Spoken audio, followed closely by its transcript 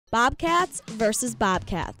Bobcats versus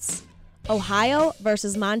Bobcats. Ohio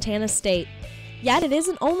versus Montana State. Yet it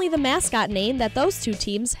isn't only the mascot name that those two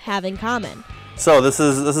teams have in common. So this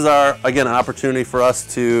is our, again, an opportunity for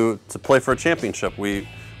us to play for a championship. We've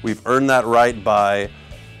earned that right by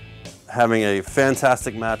having a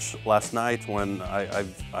fantastic match last night when I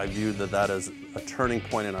viewed that as a turning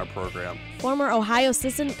point in our program. Former Ohio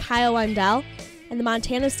assistant Kyle Weindel and the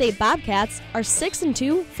Montana State Bobcats are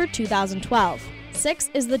 6-2 for 2012.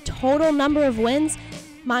 6 is the total number of wins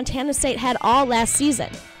Montana State had all last season.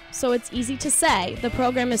 So it's easy to say the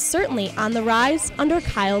program is certainly on the rise under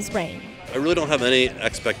Kyle's reign. I really don't have any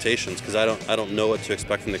expectations because I don't know what to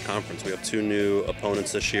expect from the conference. We have 2 new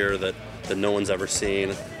opponents this year that no one's ever seen.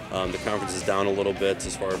 The conference is down a little bit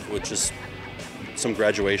as far as just some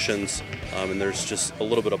graduations, and there's just a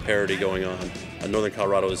little bit of parity going on. Northern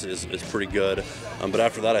Colorado is pretty good, but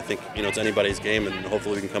after that I think it's anybody's game, and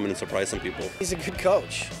hopefully we can come in and surprise some people. He's a good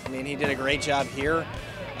coach. I mean, he did a great job here.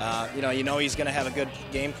 You know he's going to have a good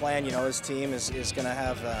game plan. You know his team is going to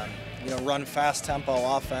have run fast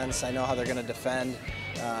tempo offense. I know how they're going to defend.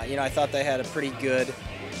 I thought they had a pretty good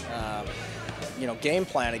game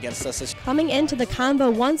plan against us. Coming into the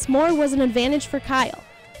Convo once more was an advantage for Kyle,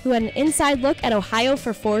 who had an inside look at Ohio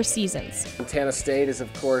for 4 seasons. Montana State is,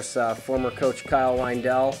 of course, former coach Kyle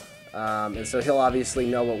Weindel, and so he'll obviously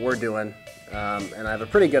know what we're doing, and I have a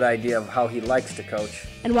pretty good idea of how he likes to coach.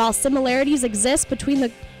 And while similarities exist between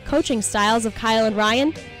the coaching styles of Kyle and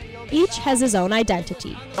Ryan, each has his own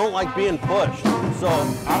identity. I don't like being pushed, so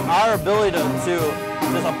our ability to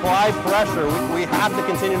just apply pressure, we have to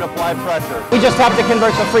continue to apply pressure. We just have to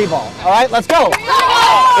convert the free ball. All right, let's go.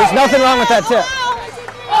 There's nothing wrong with that tip.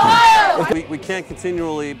 We can't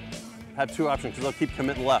continually have 2 options because they'll keep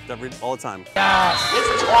committing left all the time. Yes.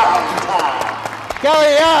 It's time. Kelly,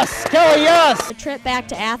 yes! Kelly, yes! The trip back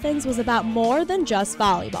to Athens was about more than just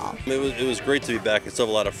volleyball. It was great to be back. I still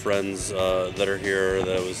have a lot of friends that are here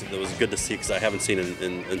that it was good to see because I haven't seen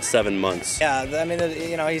in 7 months. Yeah, I mean,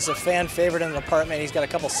 he's a fan favorite in the department. He's got a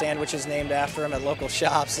couple sandwiches named after him at local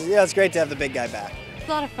shops. Yeah, it's great to have the big guy back.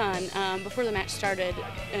 A lot of fun. Before the match started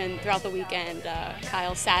and throughout the weekend,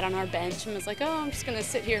 Kyle sat on our bench and was like, oh, I'm just going to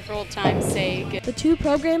sit here for old time's sake. The 2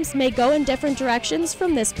 programs may go in different directions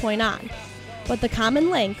from this point on, but the common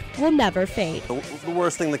link will never fade. The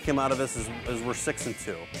worst thing that came out of this is we're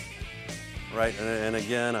 6-2, right? And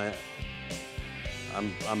again,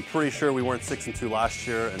 I'm pretty sure we weren't 6-2 last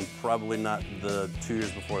year, and probably not the 2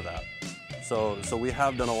 years before that. So we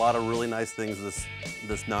have done a lot of really nice things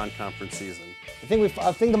this non-conference season.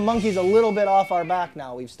 I think the monkey's a little bit off our back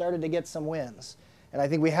now. We've started to get some wins, and I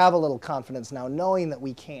think we have a little confidence now, knowing that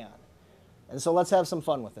we can. And so let's have some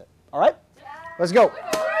fun with it. All right? Let's go.